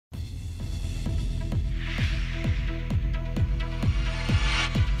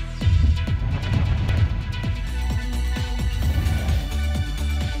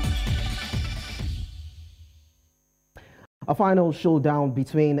final showdown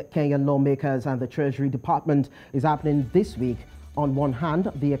between Kenyan lawmakers and the Treasury Department is happening this week. On one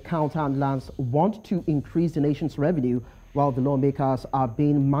hand, the account handlers want to increase the nation's revenue, while the lawmakers are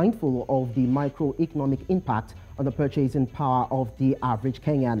being mindful of the microeconomic impact on the purchasing power of the average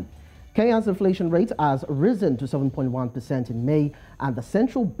Kenyan. Kenya's inflation rate has risen to 7.1% in May, and the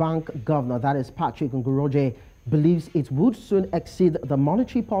central bank governor, that is Patrick Ngoroje, believes it would soon exceed the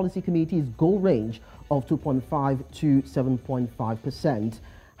Monetary Policy Committee's goal range of 2.5 to 7.5%.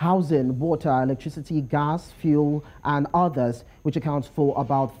 Housing, water, electricity, gas, fuel, and others, which accounts for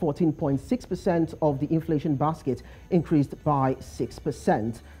about 14.6% of the inflation basket, increased by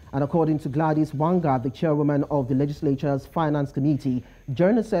 6%. And according to Gladys Wanga, the chairwoman of the legislature's Finance Committee,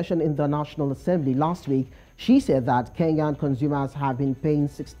 during a session in the National Assembly last week, she said that Kenyan consumers have been paying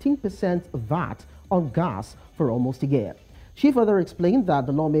 16% VAT on gas for almost a year. She further explained that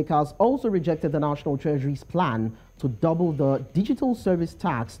the lawmakers also rejected the National Treasury's plan to double the digital service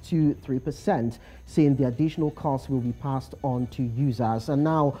tax to 3%, saying the additional cost will be passed on to users. And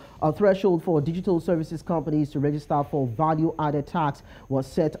now, a threshold for digital services companies to register for value-added tax was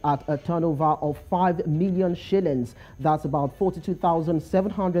set at a turnover of 5 million shillings. That's about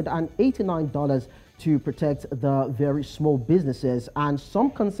 $42,789 to protect the very small businesses. And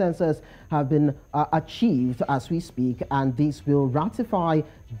some consensus have been achieved as we speak, and this will ratify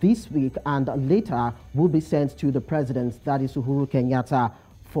this week and later will be sent to the president, that is Uhuru Kenyatta,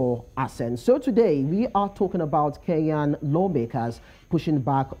 for assent. So today we are talking about Kenyan lawmakers pushing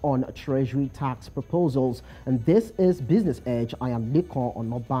back on Treasury tax proposals. And this is Business Edge. I am Lekan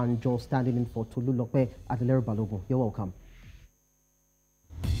Onabanjo, standing in for Tolulope Adelere Balogun. You're welcome.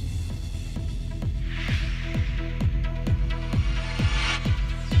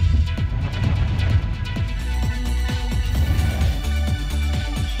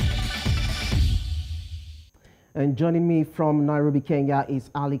 And joining me from Nairobi, Kenya is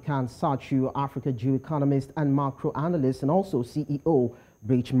Lekan, Satchu, Africa Geo-economist and macro analyst, and also CEO,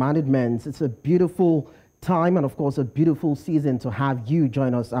 Bridge Management. It's a beautiful time and, of course, a beautiful season to have you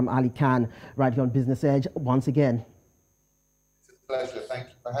join us. I'm Lekan, right here on Business Edge once again. It's a pleasure. Thank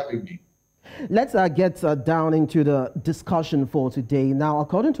you for having me. Let's get down into the discussion for today. Now,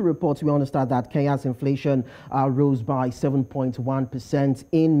 according to reports, we understand that Kenya's inflation rose by 7.1%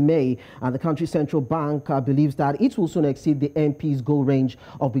 in May. And the country's central bank believes that it will soon exceed the MP's goal range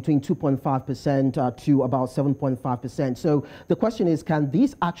of between 2.5% to about 7.5%. So the question is, can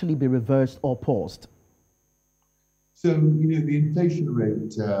this actually be reversed or paused? So, the inflation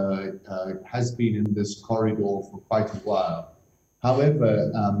rate has been in this corridor for quite a while.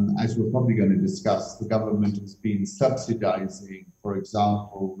 However, as we're probably going to discuss, the government has been subsidizing, for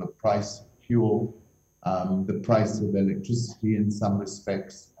example, the price of fuel, the price of electricity in some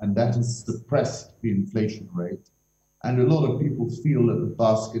respects, and that has suppressed the inflation rate. And a lot of people feel that the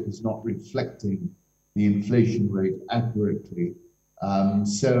basket is not reflecting the inflation rate accurately.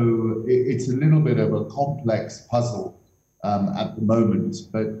 So it's a little bit of a complex puzzle at the moment,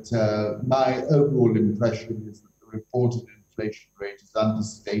 but my overall impression is that the reported inflation rate is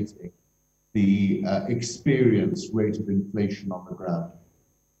understating the experienced rate of inflation on the ground.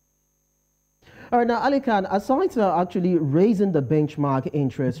 All right, now, Lekan, aside actually raising the benchmark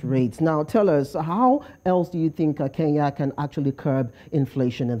interest rates, now tell us, how else do you think Kenya can actually curb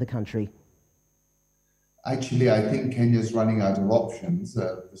inflation in the country? Actually, I think Kenya is running out of options.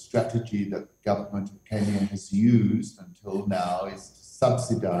 The strategy that the government of Kenya has used until now is to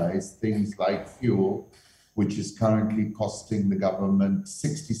subsidize things like fuel, which is currently costing the government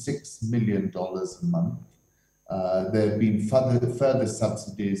 $66 million a month. There have been further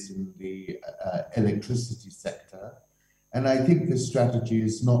subsidies in the electricity sector. And I think this strategy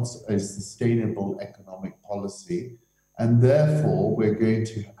is not a sustainable economic policy. And therefore, we're going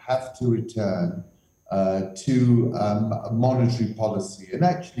to have to return to a monetary policy. And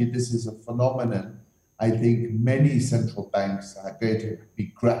actually, this is a phenomenon I think many central banks are going to be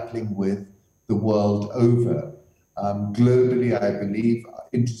grappling with the world over. Globally, I believe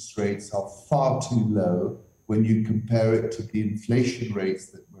interest rates are far too low when you compare it to the inflation rates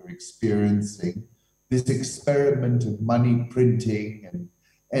that we're experiencing. This experiment of money printing and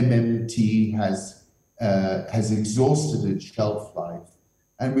MMT has exhausted its shelf life,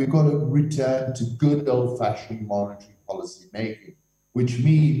 and we've got to return to good old-fashioned monetary policy making, which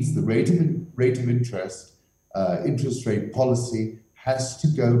means the rate of interest rate policy has to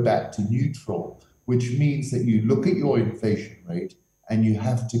go back to neutral, which means that you look at your inflation rate and you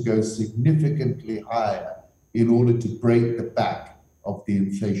have to go significantly higher in order to break the back of the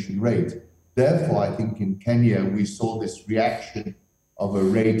inflation rate. Therefore, I think in Kenya, we saw this reaction of a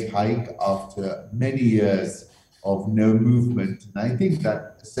rate hike after many years of no movement. And I think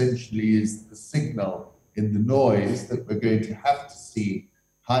that essentially is the signal in the noise that we're going to have to see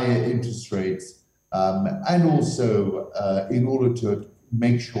higher interest rates, and also in order to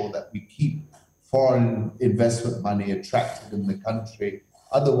make sure that we keep foreign investment money attracted in the country.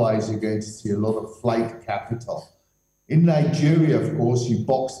 Otherwise, you're going to see a lot of flight capital. In Nigeria, of course, you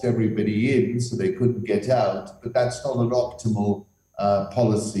boxed everybody in so they couldn't get out, but that's not an optimal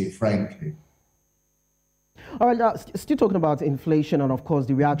policy, frankly. All right, still talking about inflation and, of course,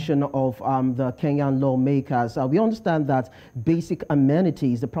 the reaction of the Kenyan lawmakers. We understand that basic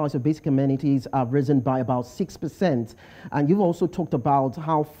amenities, the price of basic amenities have risen by about 6%. And you've also talked about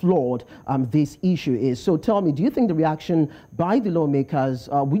how flawed this issue is. So tell me, do you think the reaction by the lawmakers,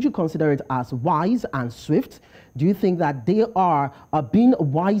 would you consider it as wise and swift? Do you think that they are being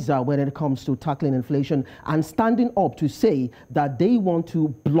wiser when it comes to tackling inflation and standing up to say that they want to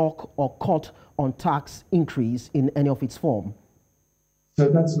block or cut on tax increase in any of its form? So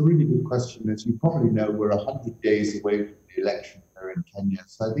that's a really good question. As you probably know, we're 100 days away from the election here in Kenya.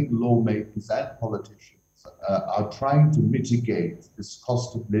 So I think lawmakers and politicians are trying to mitigate this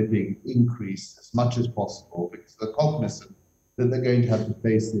cost of living increase as much as possible, because they're cognizant that they're going to have to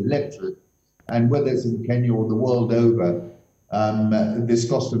face the electorate. And whether it's in Kenya or the world over, this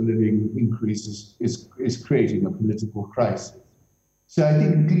cost of living increase is creating a political crisis. So I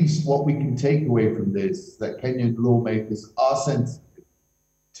think at least what we can take away from this is that Kenyan lawmakers are sensitive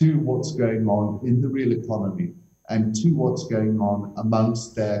to what's going on in the real economy and to what's going on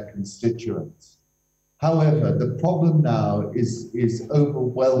amongst their constituents. However, the problem now is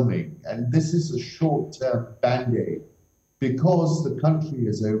overwhelming, and this is a short-term band-aid because the country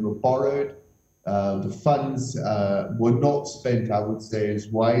has overborrowed. The funds were not spent, I would say, as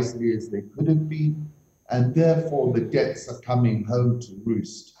wisely as they could have been, and therefore the debts are coming home to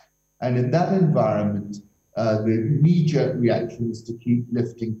roost. And in that environment, the knee-jerk reaction is to keep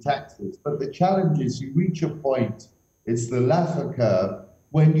lifting taxes. But the challenge is you reach a point, it's the Laffer curve,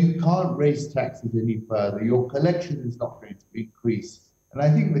 when you can't raise taxes any further, your collection is not going to increase. And I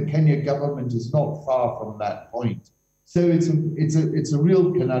think the Kenya government is not far from that point. So it's a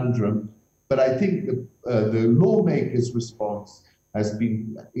real conundrum. But I think the lawmakers' response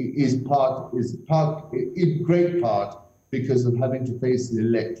in great part because of having to face the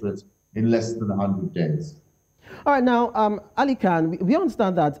electorate in less than 100 days. All right, now, Lekan, we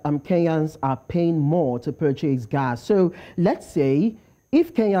understand that Kenyans are paying more to purchase gas. So let's say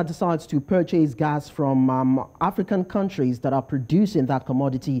if Kenya decides to purchase gas from African countries that are producing that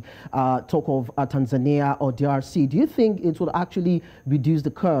commodity, talk of Tanzania or DRC, do you think it will actually reduce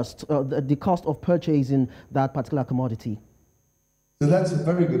the cost of purchasing that particular commodity? So that's a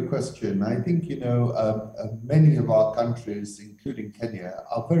very good question. I think, many of our countries, including Kenya,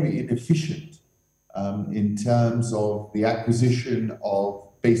 are very inefficient in terms of the acquisition of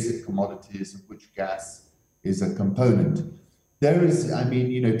basic commodities, of which gas is a component. There is,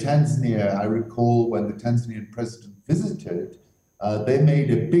 Tanzania, I recall when the Tanzanian president visited, they made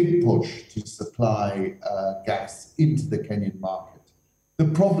a big push to supply gas into the Kenyan market. The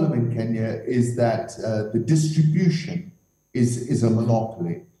problem in Kenya is that the distribution is a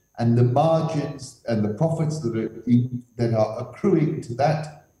monopoly, and the margins and the profits that are accruing to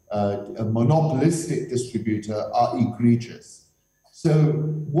that monopolistic distributor are egregious. So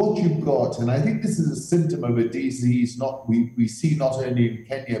what you've got, and I think this is a symptom of a disease we see not only in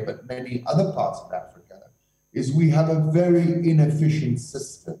Kenya but many other parts of Africa, is we have a very inefficient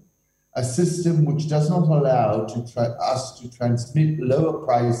system, a system which does not allow us to transmit lower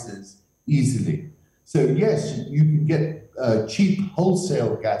prices easily. So yes, you can get cheap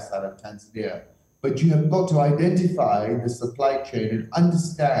wholesale gas out of Tanzania, but you have got to identify the supply chain and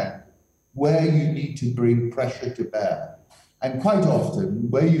understand where you need to bring pressure to bear. And quite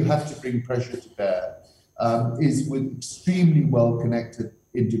often, where you have to bring pressure to bear is with extremely well-connected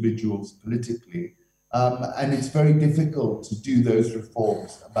individuals politically. And it's very difficult to do those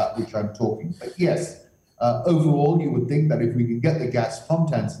reforms about which I'm talking. But yes, overall, you would think that if we can get the gas from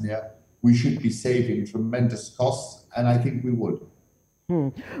Tanzania, we should be saving tremendous costs, and I think we would.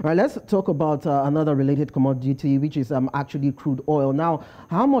 All right, let's talk about another related commodity, which is actually crude oil. Now,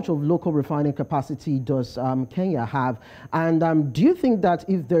 how much of local refining capacity does Kenya have? And do you think that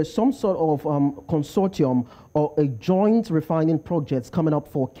if there's some sort of consortium or a joint refining project coming up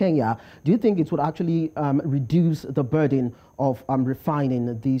for Kenya, do you think it would actually reduce the burden of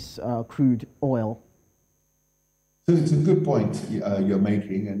refining this crude oil? So it's a good point you're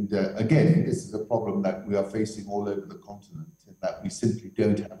making. And again, this is a problem that we are facing all over the continent, in that we simply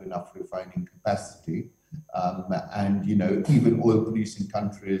don't have enough refining capacity. And, even oil-producing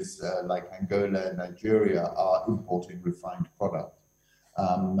countries like Angola and Nigeria are importing refined product.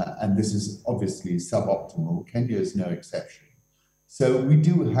 And this is obviously suboptimal. Kenya is no exception. So we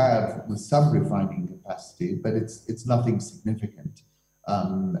do have some refining capacity, but it's nothing significant.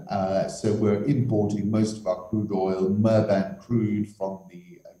 So we're importing most of our crude oil, Murban crude from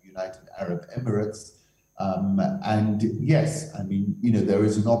the United Arab Emirates. And yes, I mean, there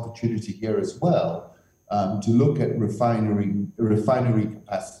is an opportunity here as well to look at refinery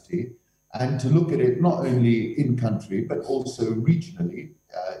capacity and to look at it not only in country, but also regionally.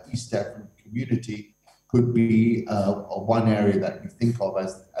 East African community could be one area that we think of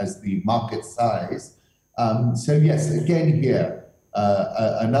as the market size. So yes, again here,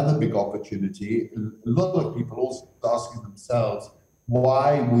 another big opportunity. A lot of people also asking themselves,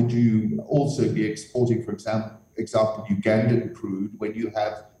 why would you also be exporting, for example, Ugandan crude when you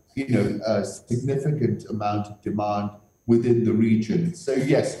have, a significant amount of demand within the region? So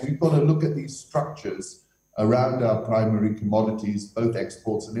yes, we've got to look at these structures around our primary commodities, both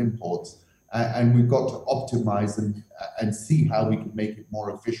exports and imports, and we've got to optimize them and see how we can make it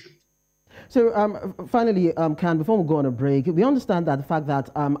more efficient. So finally, Ken, before we go on a break, we understand that the fact that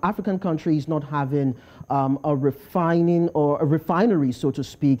African countries not having a refining or a refinery, so to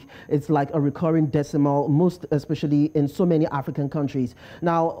speak, it's like a recurring decimal, most especially in so many African countries.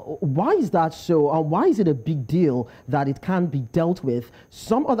 Now, why is that so? Why is it a big deal that it can be dealt with?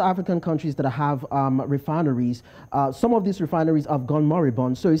 Some other African countries that have refineries, some of these refineries have gone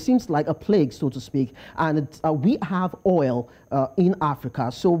moribund. So it seems like a plague, so to speak. And we have oil in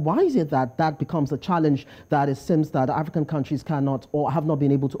Africa. So why is it that that becomes a challenge that it seems that African countries cannot or have not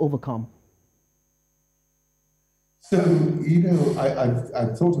been able to overcome? So,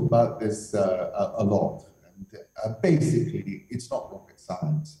 I've thought about this a lot. And basically, it's not rocket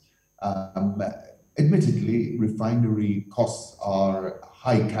science. Admittedly, refinery costs are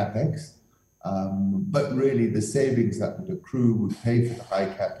high capex, but really the savings that would accrue would pay for the high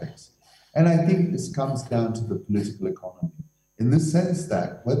capex. And I think this comes down to the political economy, in the sense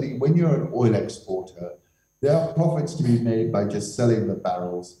that when you're an oil exporter, there are profits to be made by just selling the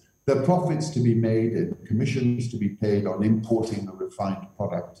barrels. There are profits to be made and commissions to be paid on importing the refined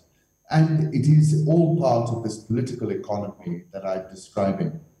product. And it is all part of this political economy that I'm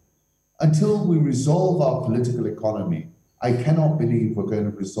describing. Until we resolve our political economy, I cannot believe we're going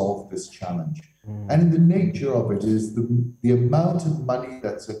to resolve this challenge. And the nature of it is the amount of money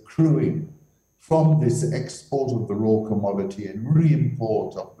that's accruing from this export of the raw commodity and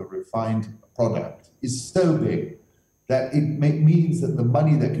re-import of the refined product is so big that it means that the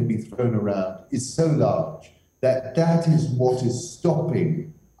money that can be thrown around is so large that that is what is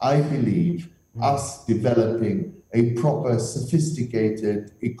stopping, I believe, us developing a proper,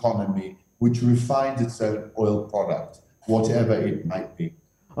 sophisticated economy which refines its own oil product, whatever it might be.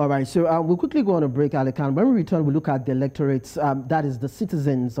 All right, so we'll quickly go on a break, Lekan. When we return, we'll look at the electorates, that is the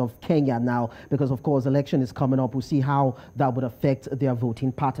citizens of Kenya now, because of course, election is coming up. We'll see how that would affect their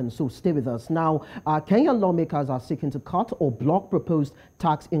voting patterns. So stay with us. Now, Kenyan lawmakers are seeking to cut or block proposed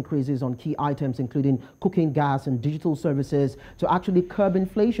tax increases on key items, including cooking gas and digital services, to actually curb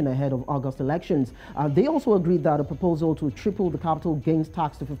inflation ahead of August elections. They also agreed that a proposal to triple the capital gains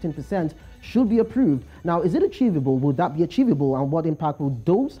tax to 15% should be approved. Now, is it achievable? Would that be achievable? And what impact will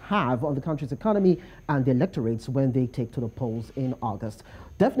those have on the country's economy and the electorates when they take to the polls in August?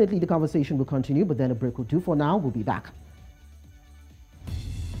 Definitely the conversation will continue, but then a break will do. For now, we'll be back.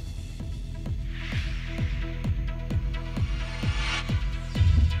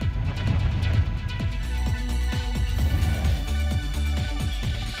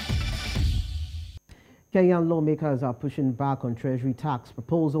 Kenyan lawmakers are pushing back on Treasury tax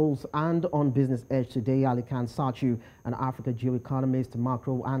proposals, and on Business Edge today, Lekan, Satchu, an Africa Geo-economist,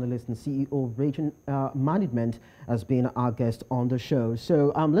 macro analyst, and CEO of Region Management, has been our guest on the show.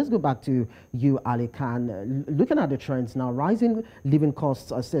 So let's go back to you, Lekan. Looking at the trends now, rising living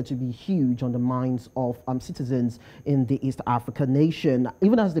costs are said to be huge on the minds of citizens in the East African nation,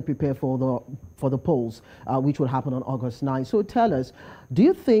 even as they prepare for the polls, which will happen on August 9. So tell us, do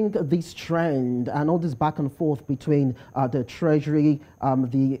you think this trend and all this back and forth between the Treasury,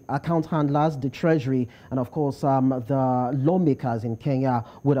 the account handlers, the Treasury, and of course the lawmakers in Kenya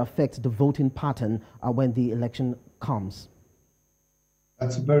would affect the voting pattern when the election comes?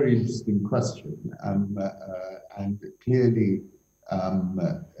 That's a very interesting question, and clearly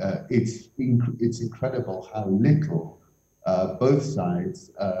it's incredible how little both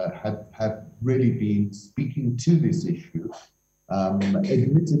sides have really been speaking to this issue.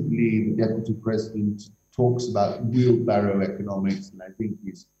 Admittedly, the Deputy President talks about wheelbarrow economics, and I think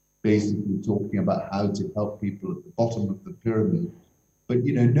he's basically talking about how to help people at the bottom of the pyramid. But,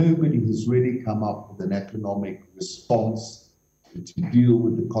 nobody has really come up with an economic response to deal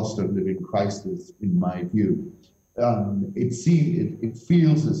with the cost of living crisis, in my view. It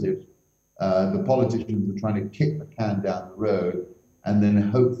feels as if the politicians are trying to kick the can down the road and then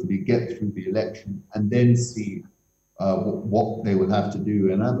hopefully get through the election and then see what they will have to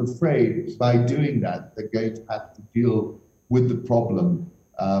do. And I'm afraid by doing that, they're going to have to deal with the problem,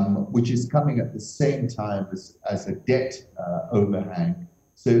 which is coming at the same time as a debt overhang.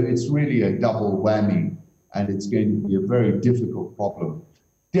 So it's really a double whammy, and it's going to be a very difficult problem.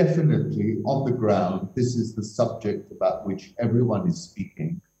 Definitely on the ground, this is the subject about which everyone is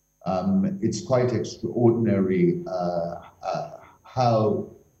speaking. It's quite extraordinary how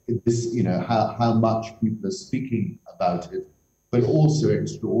much people are speaking about it, but also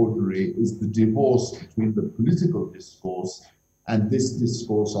extraordinary is the divorce between the political discourse and this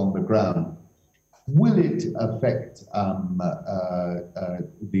discourse on the ground. Will it affect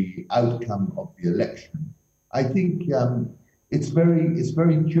the outcome of the election? I think it's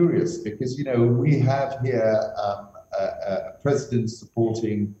very curious because we have here a president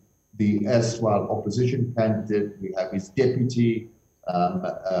supporting the erstwhile opposition candidate. We have his deputy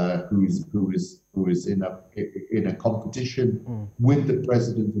who is in a competition with the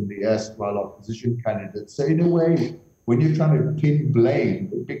president and the erstwhile opposition candidate. So in a way, when you're trying to pin blame,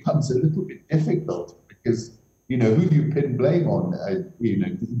 it becomes a little bit difficult because who do you pin blame on?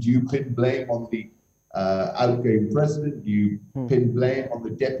 Do you pin blame on the outgoing president? Do you pin blame on the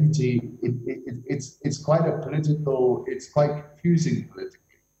deputy? It's quite a political. It's quite confusing politically.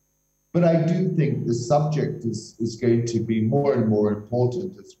 But I do think the subject is going to be more and more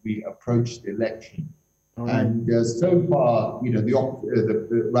important as we approach the election. And so far,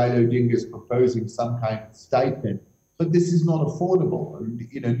 the Raila Odinga is proposing some kind of stipend, but this is not affordable.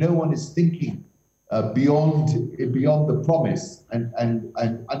 And, no one is thinking beyond the promise and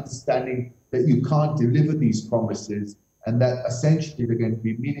understanding that you can't deliver these promises and that essentially they're going to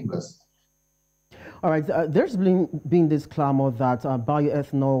be meaningless. All right, there's been this clamor that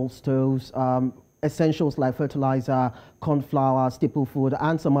bioethanol stoves, essentials like fertilizer, corn flour, staple food,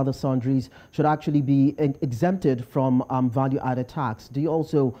 and some other sundries should actually be exempted from value-added tax. Do you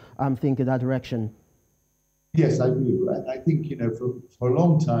also think in that direction? Yes, I do. And I think, for a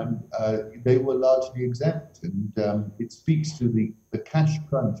long time, they were largely exempt. And it speaks to the cash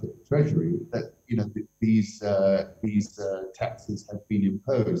crunch at the Treasury that, these taxes have been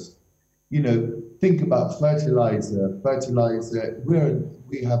imposed. Think about fertilizer.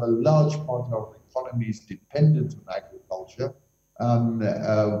 We have a large part of our economy is dependent on agriculture.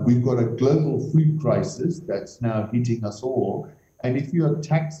 We've got a global food crisis that's now hitting us all. And if you're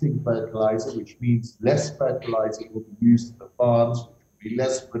taxing fertilizer, which means less fertilizer will be used in the farms, which will be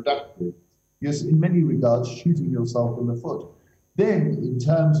less productive, you're in many regards shooting yourself in the foot. Then, in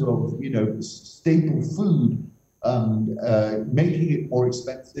terms of staple food, making it more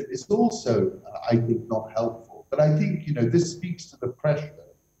expensive is also, I think, not helpful. But I think this speaks to the pressure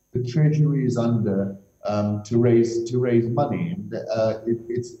the Treasury is under to raise money, and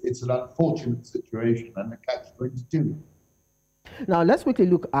it's an unfortunate situation and a catch-22. Now, let's quickly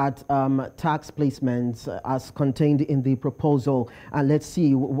look at tax placements as contained in the proposal, and let's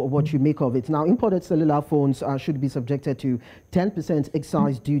see what you make of it. Now, imported cellular phones should be subjected to 10%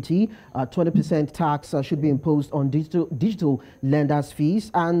 excise duty, 20% tax should be imposed on digital lenders'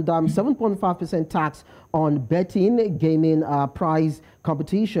 fees, and 7.5% tax on betting, gaming, prize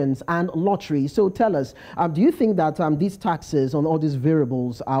competitions, and lottery. So tell us, do you think that these taxes on all these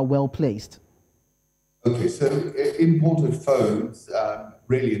variables are well placed? Okay, so imported phones,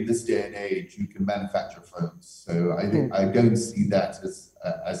 really in this day and age, you can manufacture phones. So I think I don't see that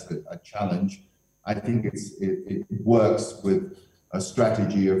as a challenge. I think it works with a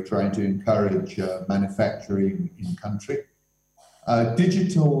strategy of trying to encourage manufacturing in country.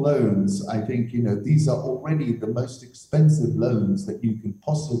 Digital loans, I think, these are already the most expensive loans that you can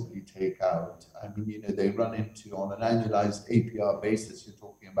possibly take out. I mean, they run into, on an annualized APR basis, you're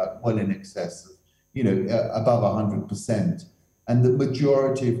talking about well in excess of above 100%. And the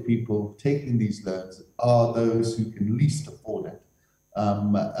majority of people taking these loans are those who can least afford it.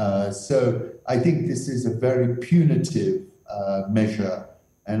 So I think this is a very punitive measure.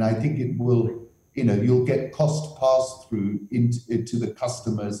 And I think it will, you'll get cost pass through into the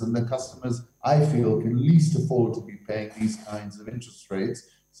customers. And the customers, I feel, can least afford to be paying these kinds of interest rates.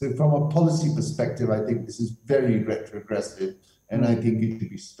 So from a policy perspective, I think this is very retrogressive. And I think it should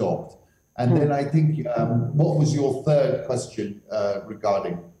be stopped. And then I think, what was your third question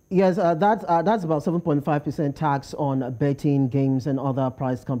regarding? Yes, that's about 7.5% tax on betting, games, and other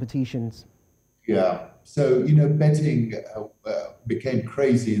prize competitions. Yeah. So, betting became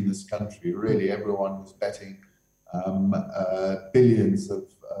crazy in this country. Really, everyone was betting. Billions of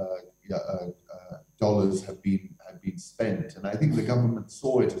dollars have been spent, and I think the government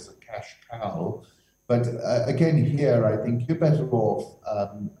saw it as a cash cow. But again, here I think you're better off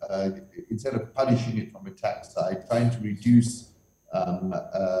instead of punishing it from a tax side, trying to reduce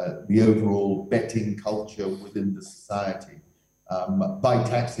the overall betting culture within the society. By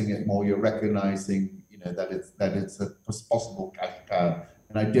taxing it more, you're recognizing, that it's a possible cash cow,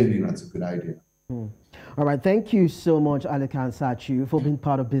 and I don't think that's a good idea. All right, thank you so much, Lekan Satchu, for being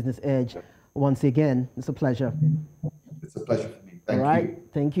part of Business Edge. Once again, it's a pleasure. It's a pleasure for me. Thank you. All right,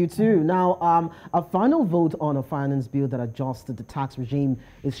 thank you too. Now, a final vote on a finance bill that adjusts the tax regime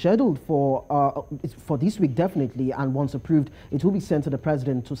is scheduled for this week, definitely, and once approved, it will be sent to the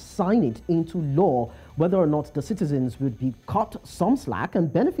president to sign it into law. Whether or not the citizens would be cut some slack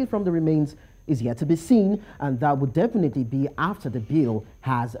and benefit from the remains is yet to be seen, and that would definitely be after the bill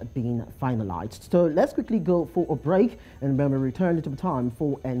has been finalized. So let's quickly go for a break, and when we return, it'll be time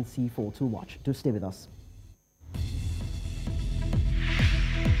for NC4 to watch. Do stay with us.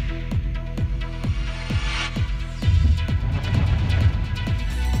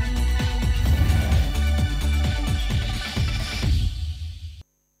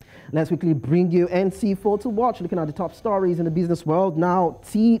 Let's quickly bring you NC4 to watch, looking at the top stories in the business world. Now,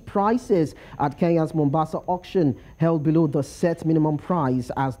 tea prices at Kenya's Mombasa auction held below the set minimum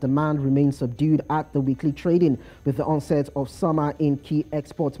price as demand remains subdued at the weekly trading with the onset of summer in key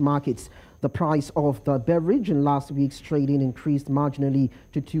export markets. The price of the beverage in last week's trading increased marginally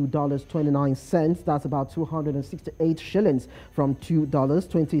to $2.29. That's about 268 shillings from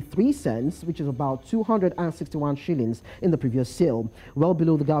 $2.23, which is about 261 shillings in the previous sale, well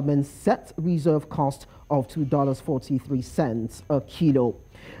below the government's set reserve cost of $2.43 a kilo.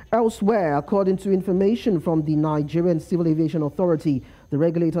 Elsewhere, according to information from the Nigerian Civil Aviation Authority, the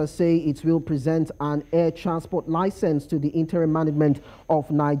regulators say it will present an air transport license to the interim management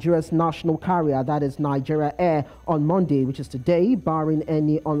of Nigeria's national carrier, that is Nigeria Air, on Monday, which is today, barring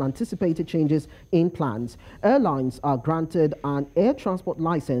any unanticipated changes in plans. Airlines are granted an air transport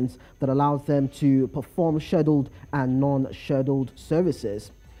license that allows them to perform scheduled and non-scheduled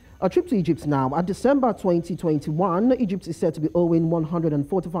services. A trip to Egypt now. At December 2021, Egypt is said to be owing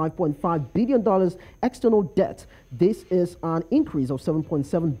 $145.5 billion external debt. This is an increase of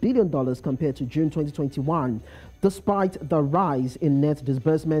 $7.7 billion compared to June 2021. Despite the rise in net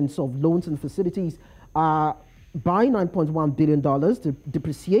disbursements of loans and facilities by $9.1 billion, the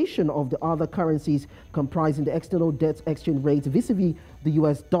depreciation of the other currencies comprising the external debt exchange rate vis-a-vis the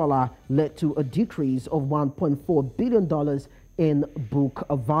US dollar led to a decrease of $1.4 billion in book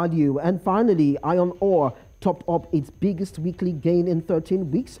value. And finally, iron ore topped up its biggest weekly gain in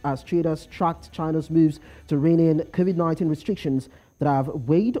 13 weeks as traders tracked China's moves to rein in COVID-19 restrictions that have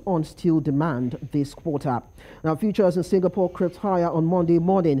weighed on steel demand this quarter. Now, futures in Singapore crept higher on Monday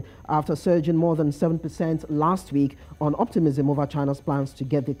morning after surging more than 7% last week on optimism over China's plans to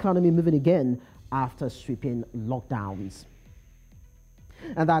get the economy moving again after sweeping lockdowns.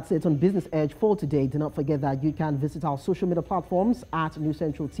 And that's it on Business Edge for today. Do not forget that you can visit our social media platforms at New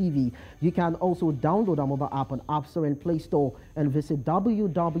Central TV. You can also download our mobile app on App Store and Play Store and visit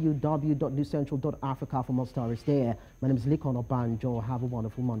www.newcentral.africa for more stories there. My name is Lekan Onabanjo. Have a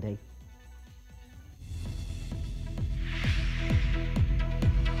wonderful Monday.